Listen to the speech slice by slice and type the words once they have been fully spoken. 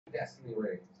Destiny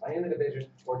rings, playing the division,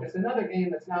 or just another game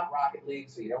that's not Rocket League,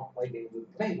 so you don't play games with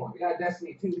the main one. We got a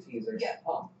Destiny 2 teaser. Get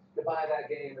pumped to buy that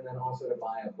game, and then also to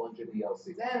buy a bunch of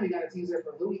DLC. Then we got a teaser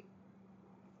for Louis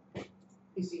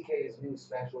CK's new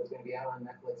special. Is going to be out on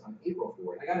Netflix on April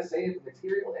 4th. I gotta say, the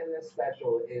material in this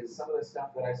special is some of the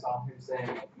stuff that I saw him saying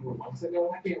a few months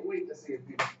ago. I can't wait to see it.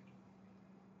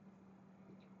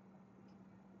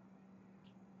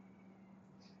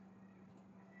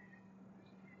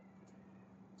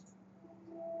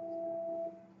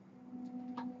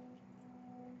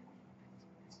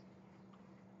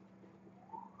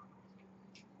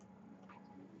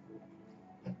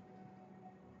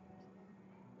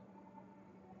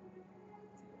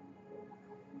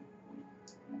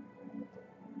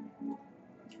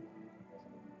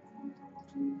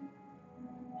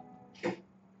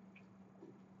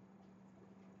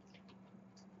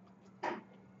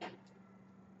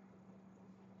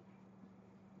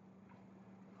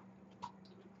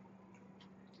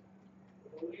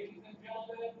 Ladies and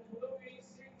gentlemen, Louis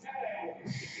CK.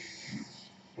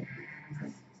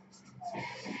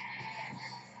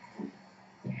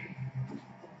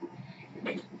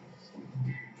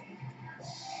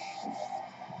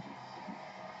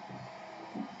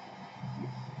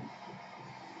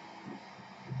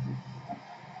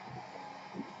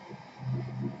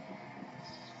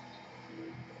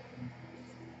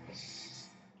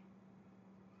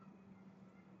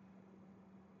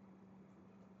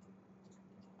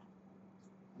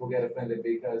 Will get offended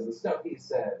because the stuff he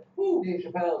said, Dave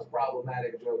Chappelle's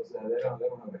problematic jokes, they don't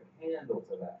have a candle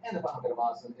to that. And the final bit of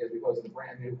awesome is because of the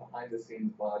brand new behind the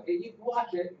scenes vlog. If you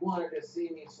watch it, you want to just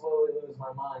see me slowly lose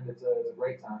my mind, it's a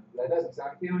great time. If that doesn't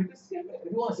sound appealing, just skip it.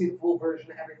 If you want to see the full version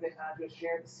of everything I just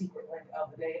shared, the secret link of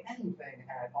the day, anything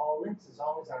at all, links as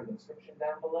always are in the description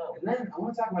down below. And then I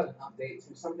want to talk about an update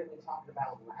to something we talked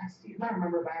about last year. You might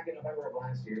remember back in November of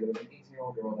last year, there was an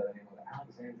 18-year-old girl by the name of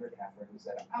Alexandra Catherine who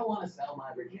said, I want to sell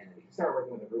my virginity. She started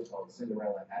working with a group called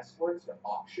Cinderella Escorts to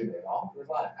auction it off. There was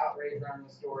a lot of outrage around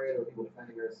the story. There were people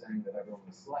defending her, saying that everyone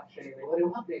was slut shaming. Well, the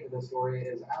new update to the story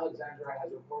is Alexandra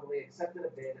has reportedly accepted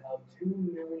a bid of £2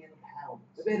 million.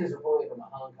 The bid is reportedly from a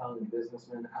Hong Kong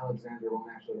businessman. Alexandra won't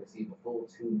actually receive the full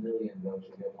 $2 million, though.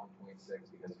 She'll get 1.6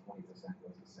 because 20%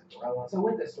 goes to Cinderella. So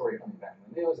with this story coming back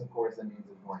in the news, of course, that means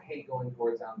there's more hate going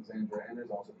towards Alexandra, and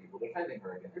there's also people defending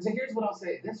her again. And so here's what I'll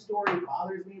say. This story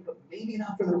bothers me, but maybe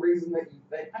not for the reason that you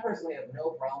think. I personally have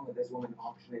no problem with this woman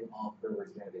auctioning off her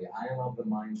virginity. I am of the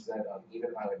mindset of,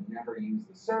 even if I would never use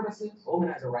the services, a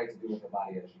woman has a right to do with her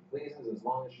body as she pleases, as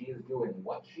long as she is doing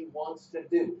what she wants to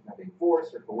do. Not being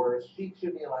forced or coerced, she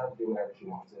should be allowed to do whatever she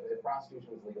wants. If prostitution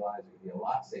was legalized, it would be a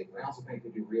lot safer. I also think it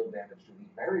could do real damage to the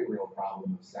very real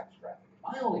problem of sex trafficking.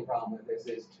 My only problem with this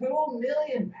is £2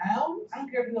 million? I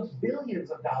don't care if you have billions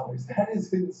of dollars. That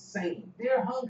is insane. Dear Hong